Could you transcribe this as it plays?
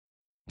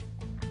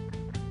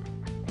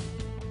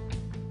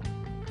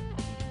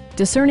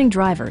Discerning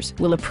drivers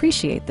will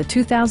appreciate the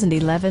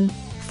 2011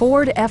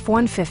 Ford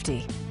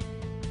F-150.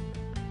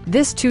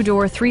 This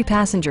two-door,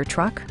 three-passenger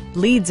truck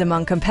leads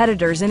among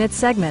competitors in its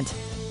segment.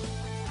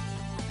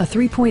 A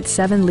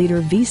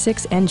 3.7-liter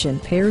V6 engine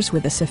pairs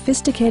with a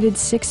sophisticated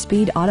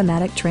 6-speed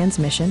automatic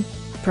transmission,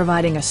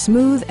 providing a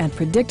smooth and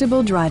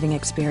predictable driving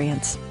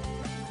experience.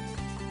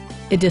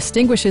 It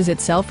distinguishes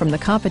itself from the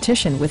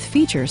competition with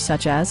features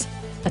such as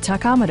a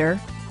tachometer,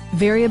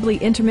 variably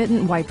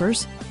intermittent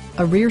wipers,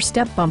 a rear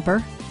step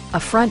bumper, a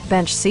front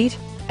bench seat,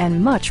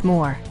 and much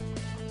more.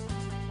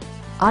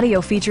 Audio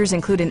features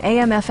include an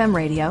AM/FM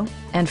radio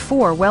and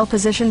 4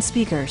 well-positioned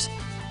speakers.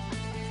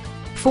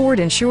 Ford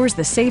ensures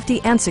the safety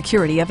and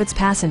security of its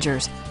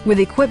passengers with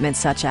equipment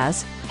such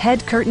as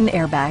head curtain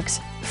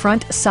airbags,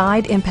 front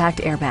side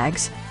impact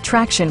airbags,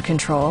 traction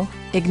control,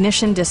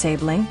 ignition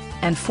disabling,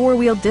 and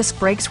 4-wheel disc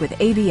brakes with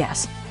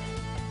ABS.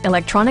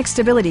 Electronic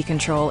stability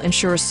control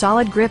ensures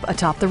solid grip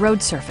atop the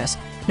road surface,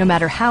 no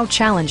matter how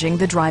challenging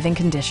the driving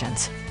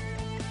conditions.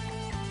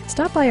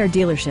 Stop by our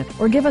dealership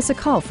or give us a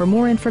call for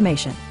more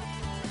information.